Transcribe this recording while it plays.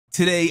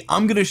Today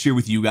I'm going to share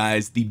with you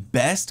guys the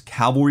best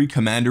cavalry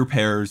commander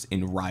pairs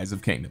in Rise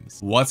of Kingdoms.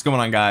 What's going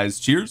on, guys?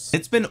 Cheers.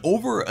 It's been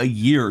over a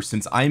year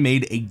since I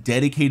made a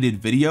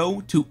dedicated video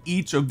to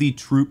each of the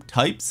troop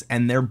types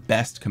and their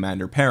best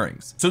commander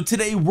pairings. So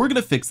today we're going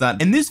to fix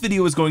that, and this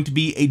video is going to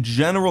be a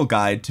general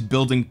guide to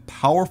building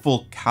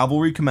powerful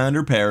cavalry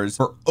commander pairs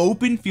for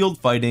open field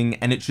fighting,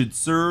 and it should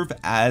serve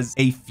as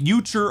a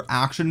future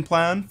action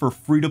plan for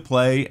free to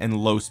play and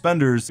low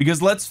spenders,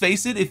 because let's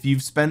face it, if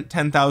you've spent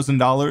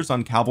 $10,000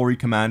 on cavalry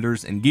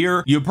commanders and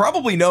gear, you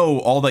probably know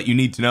all that you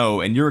need to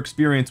know, and your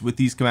experience with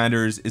these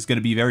commanders is going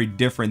to be very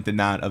different than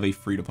that of a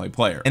free-to-play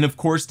player. And of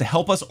course, to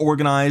help us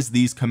organize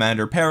these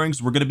commander pairings,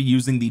 we're going to be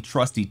using the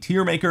trusty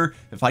tier maker.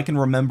 If I can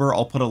remember,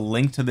 I'll put a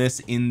link to this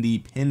in the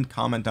pinned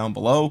comment down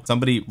below.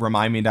 Somebody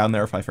remind me down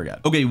there if I forget.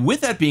 Okay,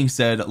 with that being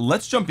said,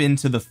 let's jump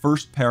into the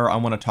first pair I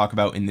want to talk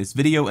about in this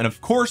video. And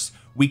of course,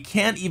 we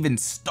can't even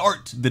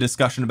start the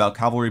discussion about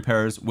cavalry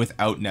pairs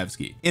without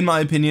Nevsky. In my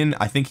opinion,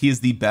 I think he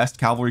is the best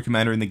cavalry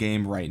commander in the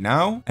game right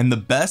now, and the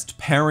best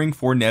pairing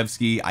for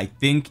Nevsky, I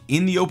think,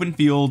 in the open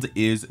field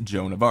is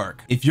Joan of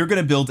Arc. If you're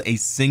going to build a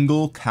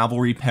single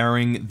cavalry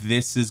pairing,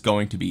 this is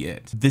going to be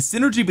it. The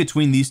synergy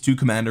between these two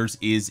commanders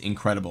is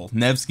incredible.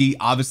 Nevsky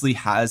obviously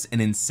has an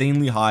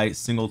insanely high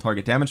single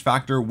target damage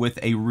factor with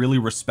a really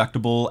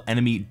respectable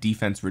enemy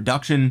defense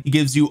reduction. He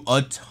gives you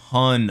a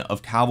ton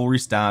of cavalry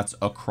stats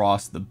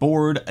across the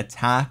board: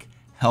 attack,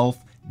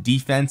 health,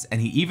 defense,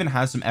 and he even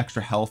has some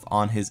extra health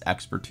on his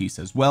expertise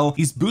as well.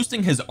 He's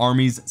boosting his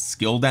army's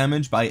skill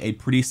damage by a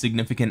pretty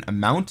significant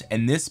amount,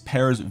 and this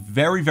pairs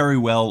very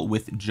well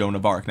with Joan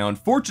of Arc. Now,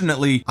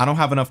 unfortunately, I don't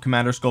have enough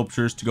commander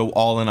sculptures to go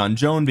all in on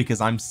Joan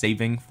because I'm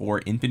saving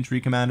for infantry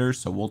commanders,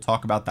 so we'll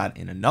talk about that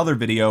in another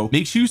video.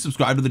 Make sure you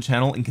subscribe to the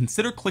channel and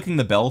consider clicking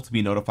the bell to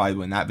be notified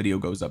when that video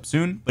goes up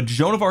soon. But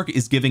Joan of Arc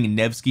is giving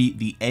Nevsky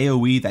the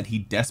AoE that he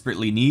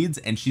desperately needs,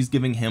 and she's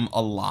giving him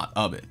a lot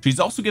of it.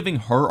 She's also giving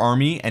her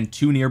army and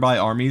two nearby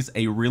armies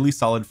a really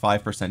solid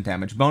 5%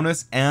 damage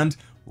bonus and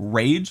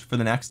rage for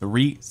the next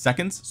 3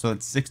 seconds, so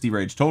that's 60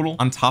 rage total.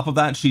 On top of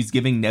that, she's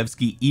giving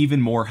Nevsky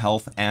even more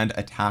health and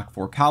attack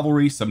for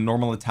cavalry, some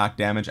normal attack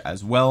damage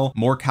as well,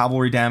 more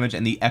cavalry damage,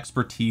 and the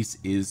expertise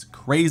is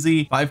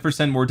crazy.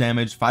 5% more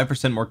damage,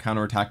 5% more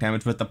counterattack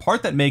damage. But the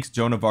part that makes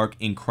Joan of Arc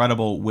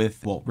incredible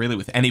with, well, really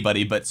with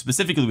anybody, but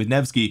specifically with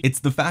Nevsky, it's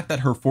the fact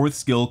that her 4th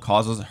skill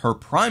causes her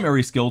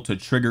primary skill to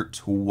trigger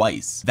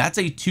twice. That's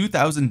a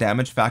 2000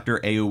 damage factor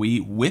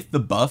AoE with the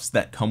buffs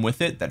that come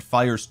with it that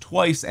fires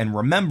twice. And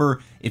remember,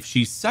 if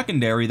she's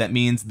secondary, that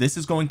means this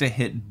is going to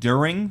hit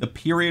during the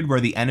period where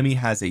the enemy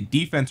has a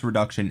defense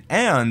reduction,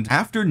 and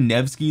after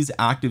Nevsky's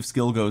active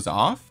skill goes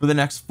off, for the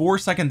next 4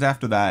 seconds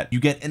after that,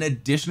 you get an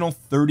additional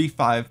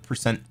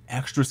 35%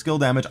 extra skill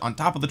damage on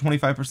top of the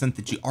 25%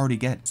 that you already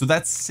get. So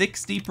that's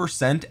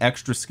 60%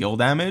 extra skill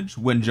damage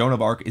when Joan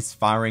of Arc is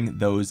firing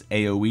those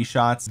AoE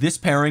shots. This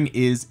pairing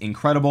is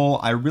incredible.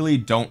 I really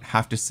don't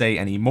have to say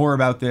any more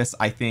about this.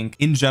 I think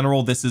in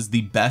general, this is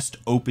the best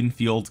open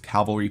field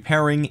cavalry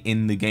pairing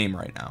in the game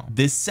right now.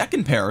 This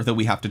second pair that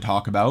we have to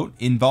talk about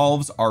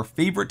involves our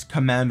favorite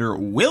commander,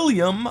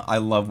 William. I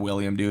love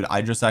William, dude.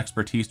 I just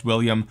expertised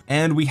William.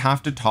 And we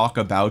have to talk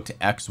about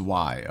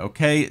XY.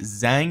 Okay,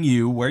 Zhang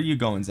Yu. Where are you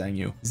going, Zhang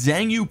Yu?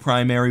 Zhang Yu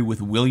primary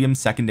with William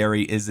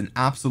secondary is an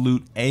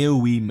absolute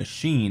AoE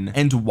machine,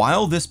 and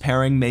while this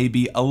pairing may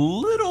be a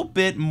little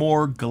bit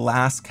more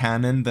glass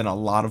cannon than a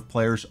lot of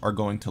players are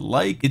going to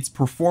like, its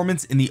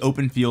performance in the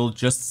open field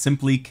just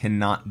simply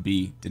cannot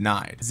be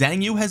denied.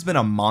 Zhang Yu has been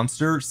a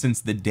monster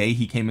since the day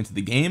he came into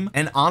the game,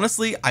 and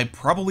honestly, I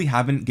probably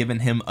haven't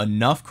given him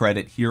enough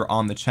credit here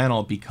on the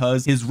channel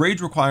because his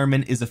rage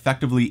requirement is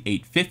effectively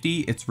 850.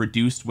 It's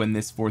reduced when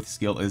this 4th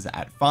skill is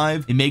at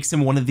 5. It makes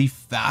him one of the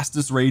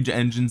fastest rage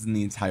engines in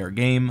the entire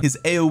game. His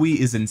AoE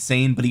is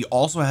insane, but he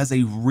also has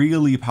a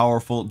really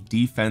powerful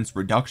defense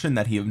reduction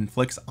that he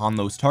inflicts on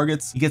those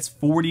targets. He gets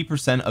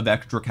 40% of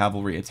extra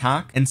cavalry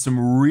attack and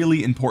some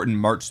really important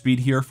march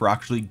speed here for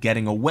actually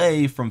getting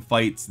away from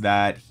fights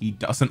that he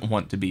doesn't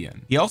want to be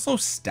in. He also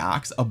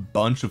stacks a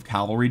bunch of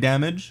cavalry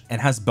damage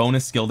and has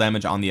bonus skill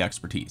damage on the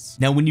expertise.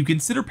 Now, when you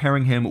consider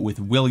pairing him with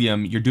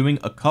William, you're doing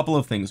a couple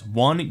of things.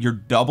 One, you're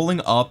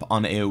doubling up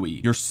on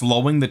AoE. You're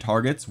slowing the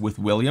targets with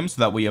William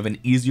so that way you have an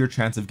easier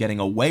chance of getting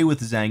away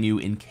with Zhang Yu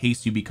in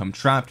case you become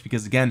trapped,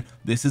 because again,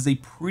 this is a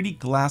pretty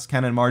glass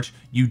cannon march.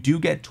 You do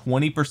get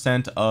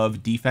 20%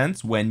 of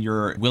defense when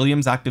your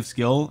William's active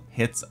skill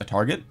hits a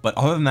target, but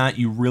other than that,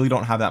 you really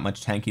don't have that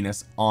much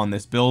tankiness on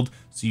this build.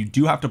 So you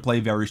do have to play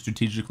very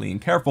strategically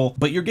and careful,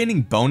 but you're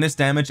getting bonus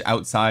damage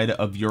outside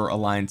of your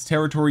alliance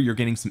territory. You're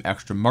getting some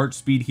extra march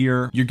speed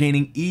here. You're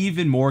gaining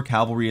even more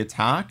cavalry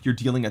attack. You're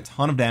dealing a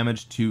ton of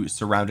damage to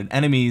surrounded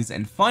enemies.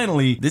 And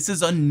finally, this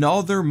is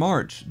another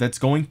march that's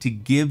going to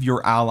give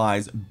your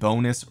allies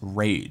bonus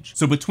rage.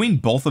 So between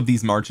both of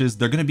these marches,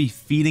 they're going to be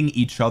feeding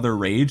each other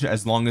rage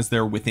as long as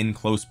they're within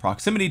close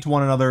proximity to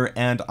one another.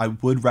 And I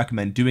would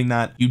recommend doing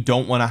that. You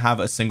don't want to have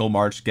a single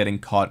march getting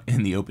caught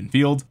in the open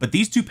field. But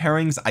these two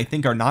pairings, I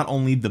think, are not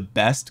only the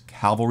best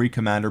cavalry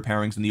commander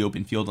pairings in the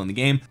open field in the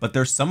game, but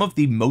they're some of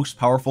the most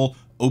powerful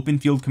open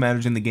field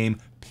commanders in the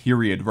game,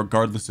 period,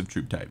 regardless of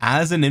troop type.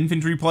 As an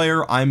infantry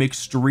player, I'm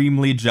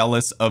extremely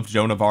jealous of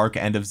Joan of Arc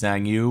and of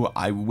Zhang Yu.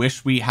 I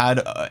wish we had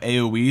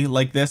AoE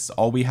like this.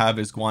 All we have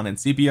is Guan and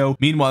Scipio.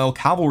 Meanwhile,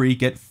 cavalry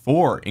get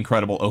 4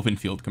 incredible open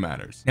field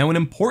commanders. Now, an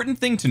important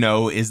thing to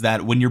know is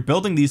that when you're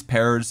building these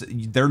pairs,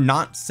 they're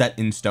not set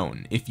in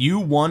stone. If you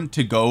want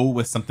to go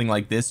with something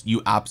like this,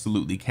 you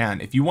absolutely can.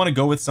 If you want to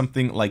go with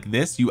something like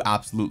this, you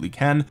absolutely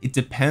can. It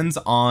depends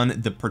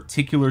on the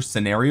particular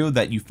scenario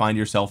that you find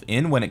yourself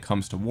in when it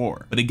comes to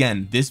war. But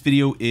again, this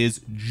video is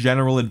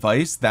general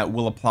advice that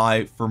will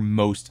apply for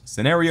most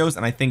scenarios,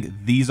 and I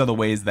think these are the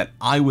ways that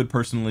I would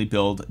personally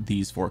build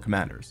these 4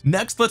 commanders.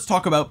 Next, let's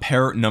talk about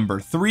pair number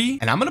 3,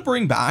 and I'm going to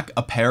bring back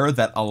a pair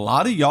that a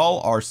lot of y'all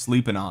are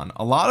sleeping on.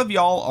 A lot of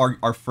y'all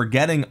are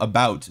forgetting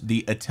about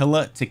the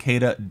Attila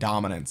Takeda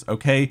dominance.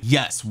 Okay,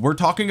 yes, we're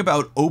talking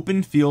about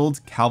open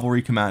field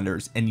cavalry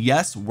commanders, and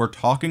yes, we're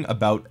talking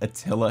about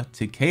Attila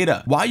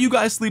Takeda. Why you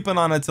guys sleeping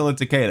on Attila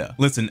Takeda?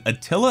 Listen,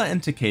 Attila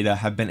and Takeda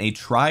have been a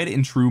tried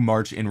and true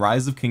march in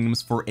Rise of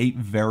Kingdoms for a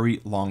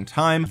very long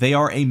time. They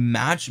are a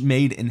match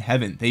made in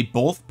heaven. They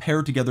both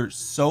pair together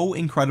so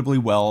incredibly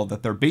well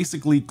that they're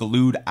basically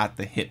glued at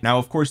the hip. Now,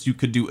 of course, you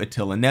could do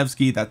Attila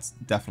Nevsky. That's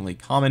definitely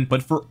common,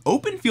 but for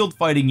open field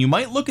fighting, you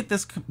might look at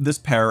this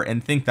pair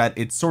and think that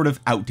it's sort of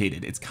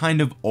outdated. It's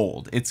kind of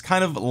old. It's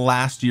kind of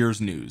last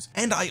year's news,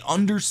 and I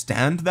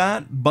understand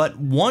that, but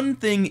one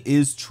thing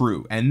is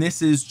true, and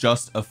this is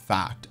just a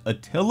fact.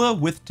 Attila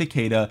with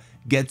Takeda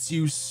gets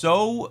you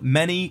so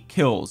many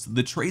kills.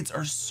 The traits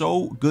are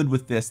so good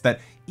with this that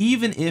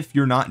even if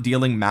you're not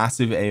dealing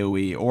massive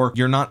AoE, or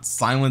you're not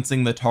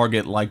silencing the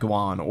target like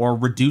Guan, or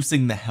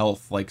reducing the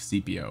health like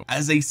Scipio,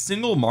 as a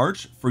single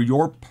march for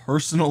your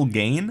personal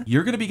gain,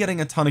 you're going to be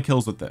getting a ton of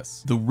kills with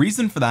this. The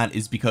reason for that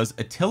is because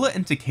Attila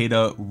and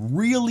Takeda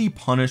really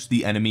punish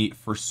the enemy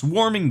for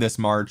swarming this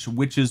march,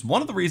 which is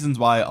one of the reasons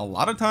why a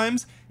lot of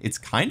times it's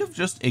kind of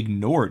just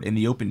ignored in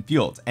the open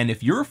field. And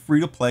if you're a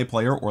free-to-play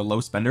player or low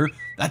spender,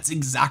 that's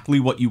exactly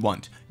what you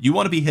want. You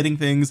want to be hitting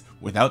things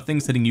without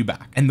things hitting you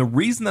back. And the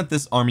reason that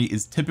this army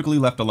is typically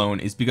left alone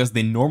is because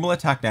the normal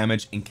attack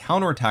damage and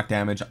counter attack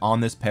damage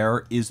on this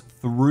pair is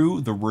through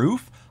the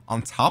roof,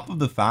 on top of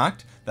the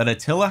fact that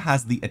Attila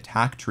has the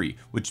attack tree,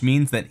 which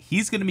means that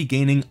he's going to be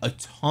gaining a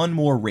ton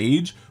more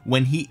rage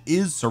when he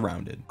is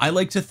surrounded. I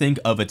like to think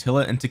of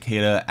Attila and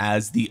Takeda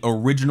as the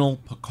original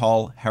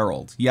Pakal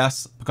Herald.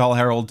 Yes, Pakal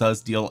Herald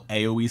does deal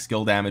AoE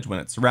skill damage when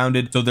it's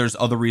surrounded, so there's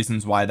other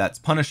reasons why that's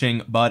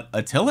punishing, but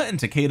Attila and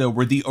Takeda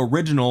were the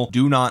original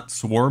do not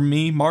swarm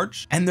me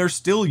march, and they're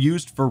still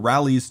used for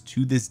rallies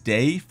to this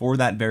day for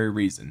that very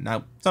reason.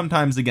 Now,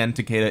 sometimes again,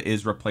 Takeda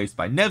is replaced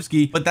by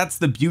Nevsky, but that's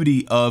the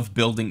beauty of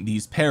building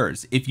these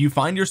pairs. If you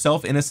find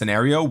yourself in a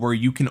scenario where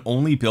you can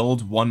only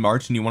build one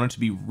march and you want it to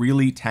be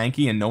really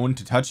tanky and no one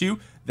to touch you,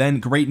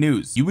 then great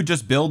news. You would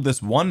just build this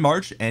one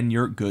march and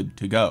you're good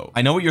to go.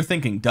 I know what you're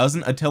thinking.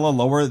 Doesn't Attila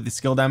lower the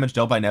skill damage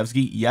dealt by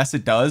Nevsky? Yes,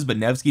 it does, but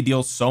Nevsky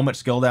deals so much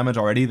skill damage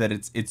already that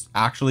it's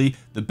actually,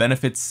 the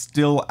benefits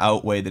still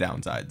outweigh the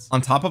downsides. On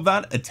top of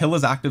that,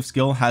 Attila's active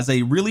skill has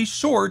a really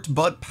short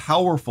but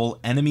powerful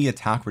enemy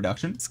attack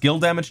reduction. Skill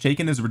damage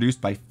taken is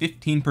reduced by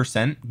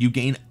 15%. You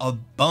gain a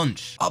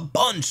bunch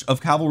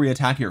of cavalry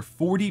attack here,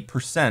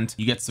 40%.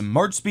 You get some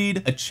march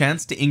speed, a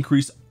chance to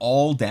increase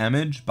all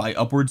damage by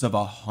upwards of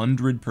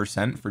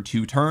 100% for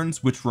 2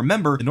 turns, which,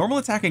 remember, the normal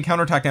attack and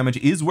counterattack damage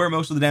is where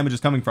most of the damage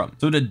is coming from.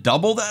 So to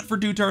double that for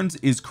 2 turns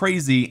is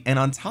crazy. And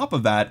on top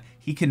of that,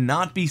 he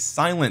cannot be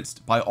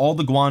silenced by all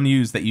the Guan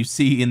Yus that you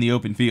see in the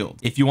open field.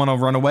 If you want to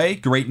run away,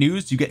 great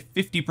news, you get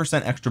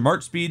 50% extra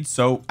march speed.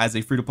 So as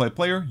a free-to-play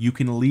player, you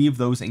can leave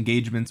those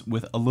engagements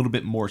with a little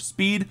bit more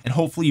speed, and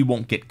hopefully you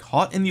won't get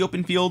caught in the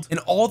open field. And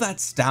all that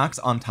stacks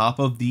on top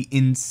of the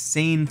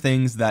insane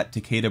things that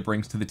Takeda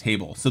brings to the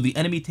table. So the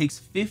enemy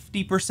takes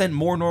 50%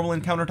 more normal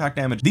and counterattack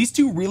damage. These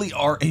two really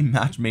are a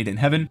match made in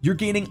heaven. You're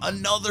gaining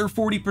another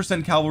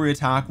 40% cavalry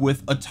attack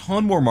with a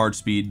ton more march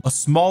speed, a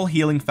small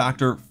healing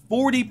factor,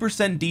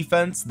 40%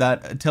 defense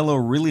that Attila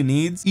really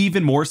needs,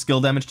 even more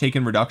skill damage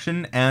taken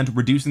reduction, and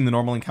reducing the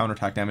normal and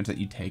counterattack damage that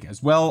you take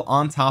as well,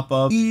 on top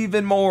of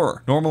even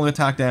more normal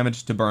attack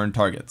damage to burn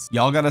targets.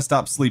 Y'all gotta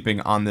stop sleeping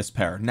on this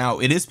pair. Now,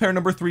 it is pair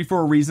number 3 for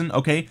a reason.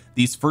 Okay,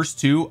 these first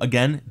 2,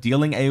 again,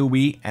 dealing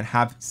AoE and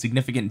have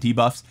significant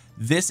debuffs.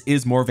 This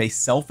is more of a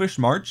selfish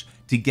march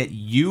to get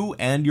you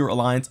and your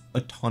alliance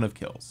a ton of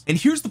kills. And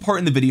here's the part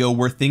in the video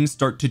where things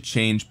start to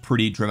change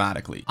pretty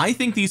dramatically. I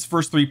think these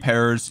first 3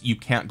 pairs you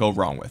can't go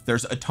wrong with.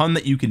 There's a ton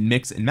that you can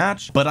mix and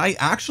match, but I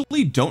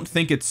actually don't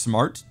think it's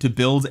smart to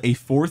build a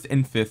 4th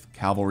and 5th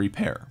cavalry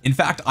pair. In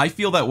fact, I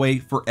feel that way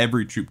for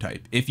every troop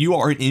type. If you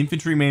are an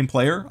infantry main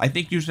player, I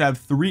think you should have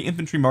 3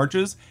 infantry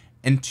marches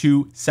and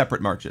 2 separate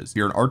marches. If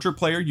you're an archer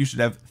player, you should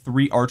have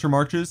 3 archer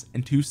marches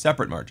and 2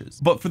 separate marches.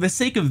 But for the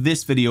sake of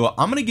this video,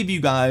 I'm going to give you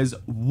guys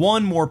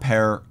one more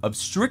pair of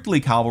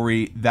strictly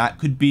cavalry that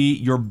could be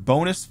your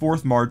bonus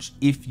 4th march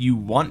if you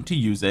want to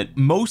use it.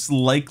 Most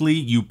likely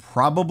you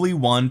probably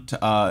want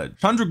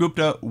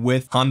Chandragupta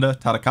with Honda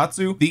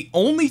Tadakatsu. The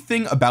only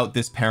thing about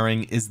this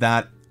pairing is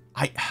that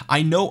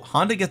I know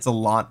Honda gets a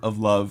lot of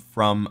love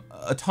from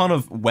a ton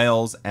of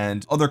whales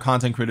and other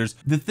content creators.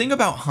 The thing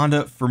about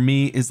Honda for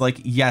me is like,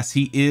 yes,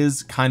 he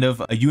is kind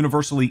of a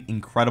universally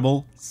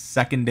incredible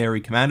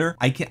secondary commander.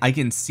 I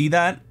can see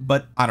that,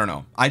 but I don't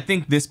know. I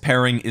think this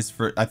pairing is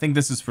I think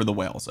this is for the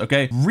whales.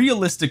 Okay,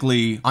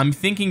 realistically, I'm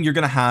thinking you're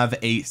gonna have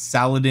a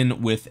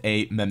Saladin with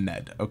a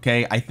Mehmed.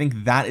 Okay, I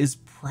think that is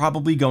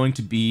probably going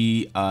to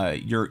be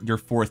your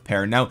fourth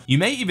pair. Now you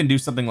may even do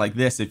something like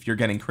this if you're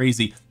getting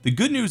crazy. The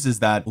good news is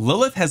that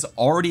Lilith has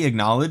already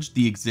acknowledged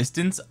the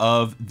existence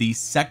of the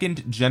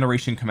second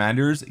generation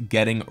commanders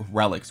getting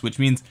relics, which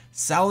means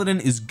Saladin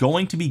is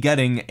going to be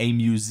getting a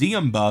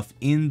museum buff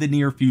in the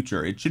near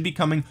future. It should be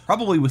coming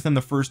probably within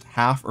the first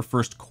half or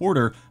first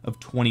quarter of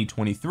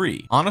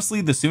 2023.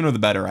 Honestly, the sooner the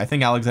better. I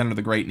think Alexander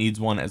the Great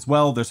needs one as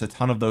well. There's a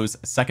ton of those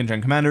second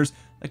gen commanders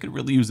that could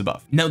really use a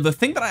buff. Now the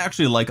thing that I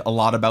actually like a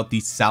lot about the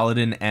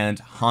Saladin and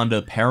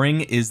Honda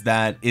pairing is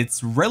that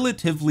it's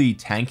relatively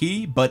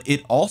tanky, but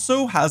it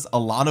also has a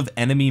lot of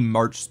enemy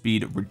march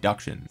speed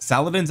reduction.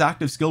 Saladin's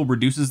active skill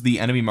reduces the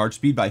enemy march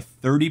speed by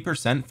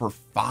 30% for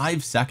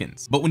 5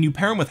 seconds, but when you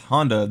pair him with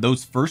Honda,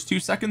 those first 2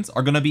 seconds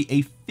are going to be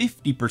a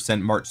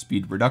 50% march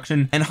speed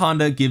reduction, and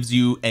Honda gives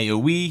you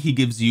AoE. He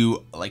gives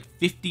you like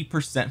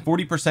 50%,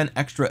 40%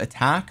 extra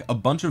attack, a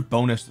bunch of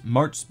bonus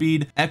march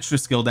speed, extra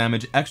skill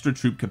damage, extra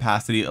troop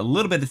capacity, a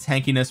little bit of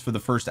tankiness for the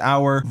first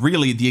hour.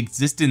 Really, the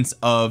existence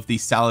of the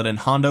Saladin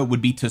Honda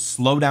would be to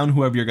slow down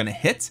whoever you're going to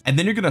hit, and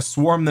then you're going to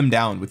swarm them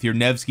down with your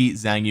Nevsky,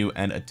 Zangyu,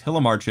 and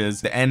Attila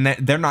marches, and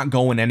they're not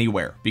going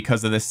anywhere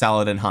because of this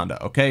Saladin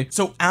Honda. Okay,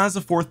 so as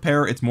a fourth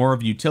pair, it's more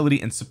of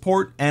utility and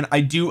support, and I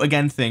do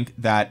again think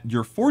that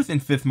your fourth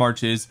and fifth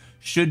marches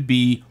should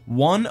be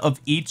one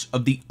of each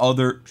of the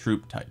other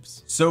troop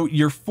types. So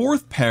your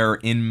fourth pair,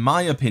 in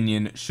my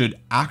opinion, should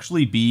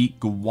actually be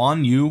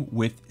Guan Yu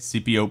with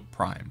Scipio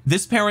Prime.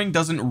 This pairing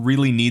doesn't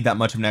really need that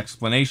much of an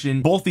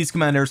explanation. Both these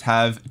commanders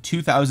have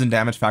 2000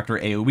 damage factor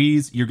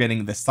AoEs. You're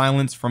getting the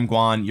silence from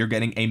Guan, you're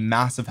getting a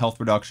massive health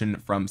reduction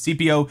from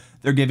Scipio.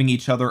 They're giving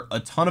each other a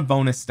ton of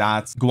bonus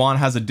stats. Guan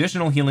has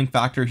additional healing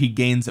factor. He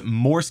gains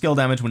more skill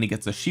damage when he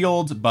gets a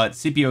shield, but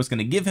Scipio is going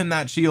to give him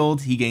that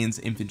shield. He gains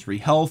infantry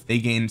health, they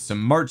gain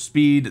some march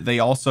speed. They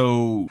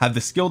also have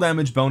the skill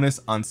damage bonus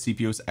on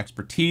Scipio's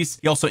expertise.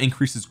 He also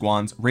increases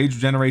Guan's rage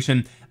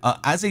regeneration.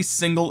 As a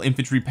single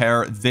infantry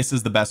pair, this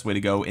is the best way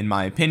to go in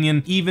my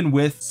opinion. Even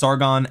with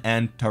Sargon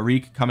and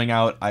Tariq coming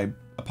out, I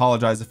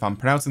apologize if I'm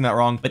pronouncing that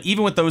wrong, but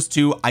even with those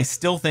two, I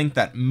still think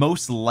that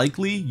most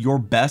likely your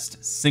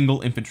best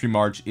single infantry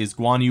march is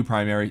Guan Yu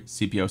primary,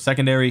 Scipio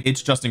secondary.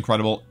 It's just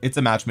incredible. It's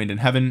a match made in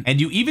heaven,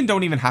 and you even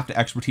don't even have to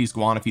expertise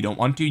Guan if you don't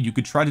want to. You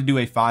could try to do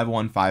a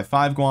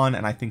 5-1-5-5 Guan,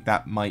 and I think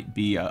that might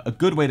be a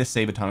good way to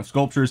save a ton of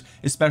sculptures,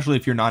 especially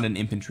if you're not an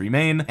infantry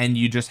main and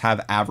you just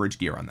have average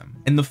gear on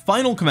them. And the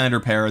final commander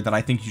pair that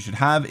I think you should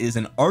have is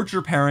an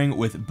archer pairing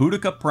with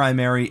Boudica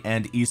primary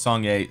and Yi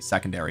Seong-Gye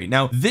secondary.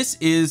 Now this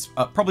is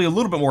probably a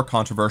little bit more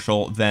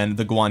controversial than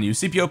the Guan Yu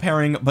Scipio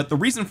pairing, but the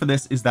reason for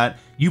this is that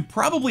you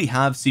probably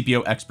have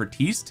Scipio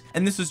expertise,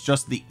 and this is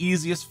just the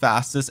easiest,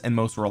 fastest, and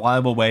most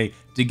reliable way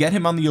to get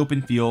him on the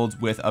open field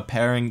with a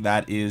pairing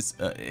that is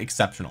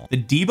exceptional.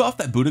 The debuff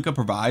that Boudica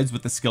provides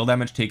with the skill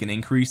damage taken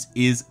increase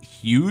is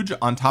huge,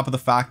 on top of the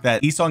fact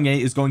that Yi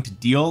Seong-Gye is going to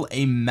deal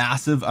a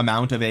massive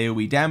amount of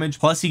AoE damage,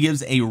 plus he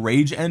gives a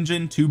rage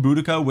engine to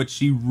Boudica, which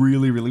she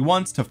really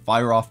wants to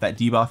fire off that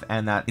debuff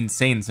and that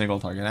insane single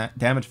target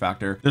damage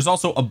factor. There's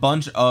also a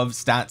bunch of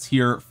stats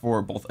here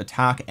for both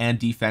attack and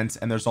defense,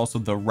 and there's also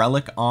the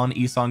relic on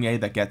Yi Seong-Gye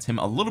that gets him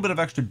a little bit of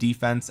extra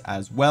defense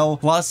as well.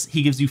 Plus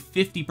he gives you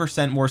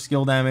 50% more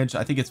skill damage.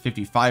 I think it's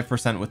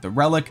 55% with the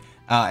relic,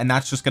 and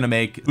that's just going to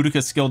make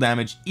Boudica's skill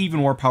damage even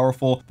more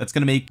powerful. That's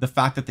going to make the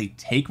fact that they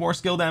take more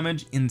skill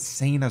damage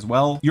insane as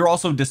well. You're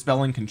also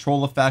dispelling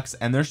control effects,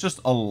 and there's just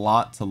a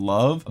lot to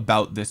love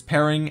about this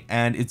pairing,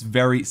 and it's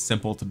very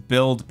simple to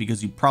build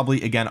because you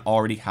probably again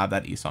already have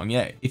that Yi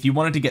Seong-Gye. If you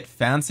wanted to get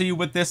fancy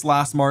with this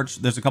last march,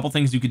 there's a couple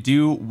things you could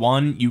do.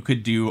 One, you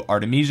could do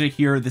Artemisia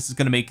here. This is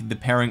going to make the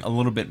pairing a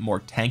little bit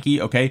more tanky.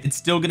 Okay, it's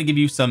still going to give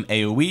you some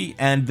AoE,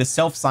 and the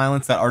self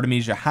silence that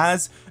Artemisia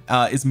has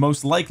is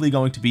most likely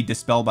going to be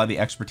dispelled by the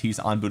expertise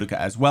on Boudica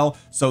as well.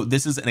 So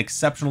this is an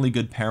exceptionally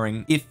good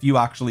pairing if you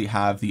actually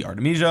have the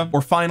Artemisia.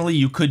 Or finally,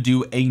 you could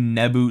do a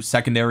Nebu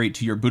secondary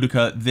to your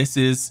Boudica. This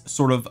is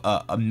sort of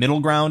a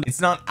middle ground.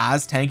 It's not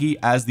as tanky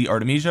as the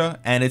Artemisia,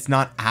 and it's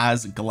not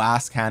as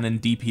glass cannon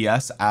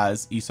DPS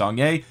as Yi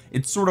Seong-Gye.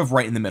 It's sort of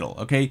right in the middle.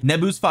 Okay,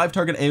 Nebu's 5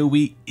 target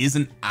AoE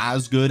isn't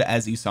as good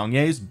as Yi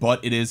Seong-Gye's,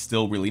 but it is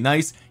still really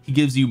nice. He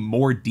gives you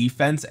more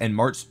defense and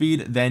march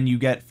speed than you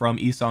get from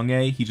Yi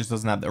Seong-Gye. He just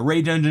doesn't have the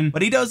rage engine,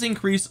 but he does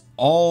increase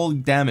all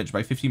damage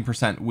by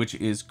 15%, which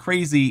is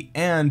crazy,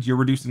 and you're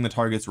reducing the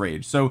target's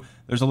rage, so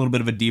there's a little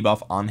bit of a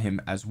debuff on him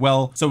as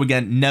well. So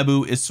again,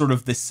 Nebu is sort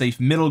of the safe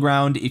middle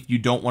ground if you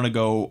don't want to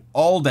go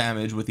all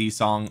damage with Yi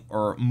Seong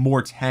or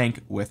more tank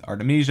with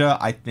Artemisia.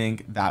 I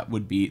think that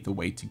would be the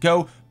way to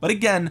go, but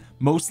again,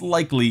 most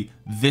likely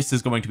this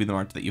is going to be the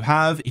march that you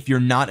have. If you're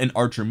not an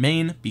archer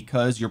main,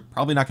 because you're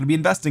probably not going to be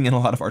investing in a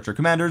lot of archer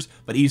commanders,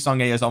 but Yi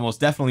Seong-Gye is almost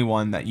definitely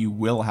one that you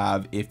will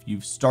have if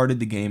you've started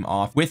the game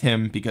off with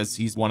him, because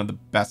he's one of the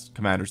best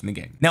commanders in the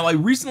game. Now I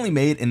recently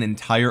made an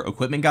entire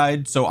equipment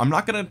guide, so I'm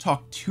not going to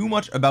talk too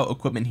much about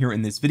equipment here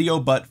in this video,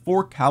 but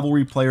for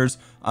cavalry players,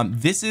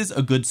 this is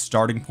a good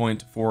starting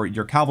point for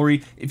your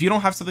cavalry. If you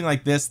don't have something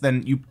like this,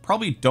 then you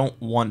probably don't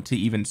want to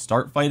even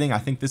start fighting. I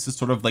think this is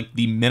sort of like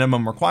the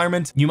minimum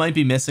requirement. You might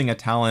be missing a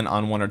talent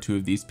on one or two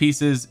of these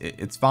pieces.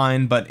 It's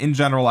fine, but in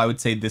general I would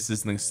say this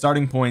is the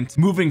starting point.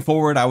 Moving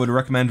forward, I would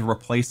recommend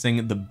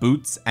replacing the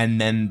boots and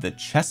then the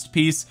chest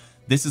piece.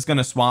 This is going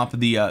to swap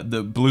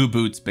the blue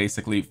boots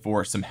basically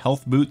for some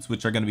health boots,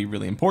 which are going to be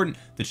really important.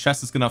 The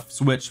chest is going to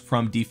switch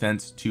from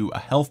defense to a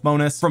health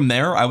bonus. From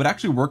there, I would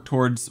actually work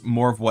towards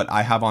more of what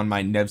I have on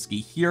my Nevsky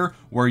here,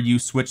 where you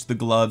switch the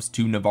gloves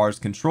to Navarre's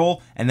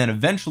control, and then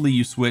eventually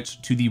you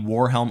switch to the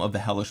war helm of the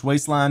Hellish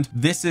Wasteland.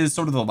 This is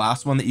sort of the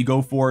last one that you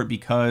go for,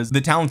 because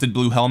the talented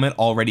blue helmet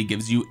already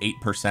gives you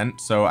 8%.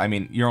 So I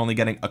mean, you're only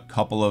getting a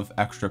couple of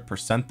extra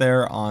percent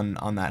there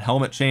on that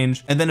helmet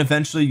change. And then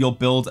eventually you'll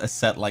build a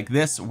set like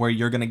this, where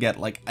you're going to get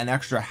like an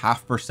extra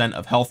 0.5%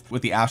 of health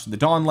with the Ash of the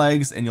Dawn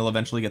legs, and you'll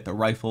eventually get the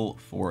rifle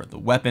for the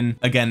weapon.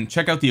 Again,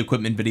 check out the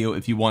equipment video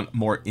if you want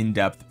more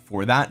in-depth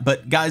for that.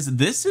 But guys,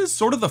 this is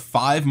sort of the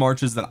 5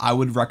 marches that I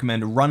would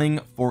recommend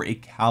running for a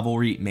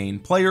cavalry main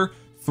player.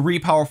 3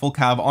 powerful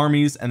cav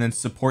armies, and then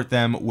support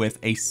them with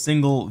a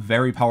single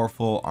very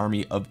powerful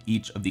army of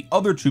each of the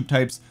other troop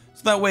types,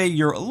 so that way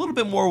you're a little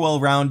bit more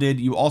well-rounded.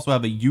 You also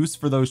have a use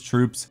for those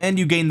troops, and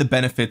you gain the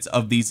benefits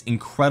of these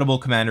incredible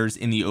commanders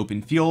in the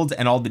open field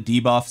and all the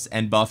debuffs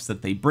and buffs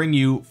that they bring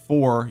you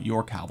for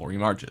your cavalry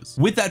marches.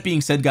 With that being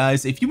said,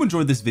 guys, if you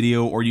enjoyed this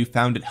video or you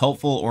found it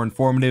helpful or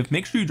informative,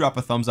 make sure you drop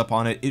a thumbs up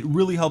on it. It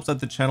really helps out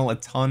the channel a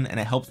ton, and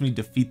it helps me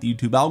defeat the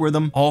YouTube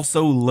algorithm.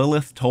 Also,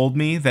 Lilith told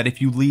me that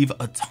if you leave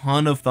a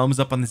ton of thumbs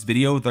up on this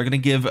video, they're going to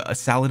give a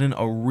Saladin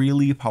a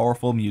really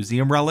powerful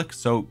museum relic,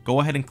 so go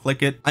ahead and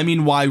click it. I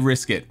mean, why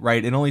risk it, right?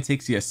 It only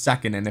takes you a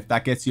second, and if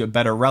that gets you a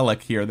better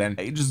relic here, then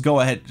hey, just go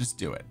ahead, just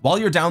do it. While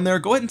you're down there,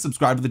 go ahead and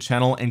subscribe to the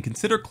channel, and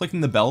consider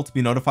clicking the bell to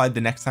be notified the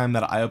next time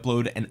that I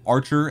upload an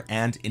archer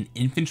and an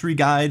infantry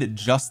guide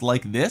just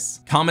like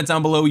this. Comment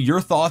down below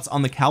your thoughts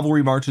on the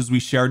cavalry marches we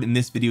shared in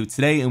this video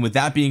today. And with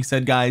that being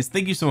said, guys,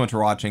 thank you so much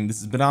for watching. This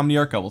has been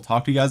Omniarch. I will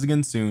talk to you guys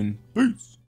again soon. Peace.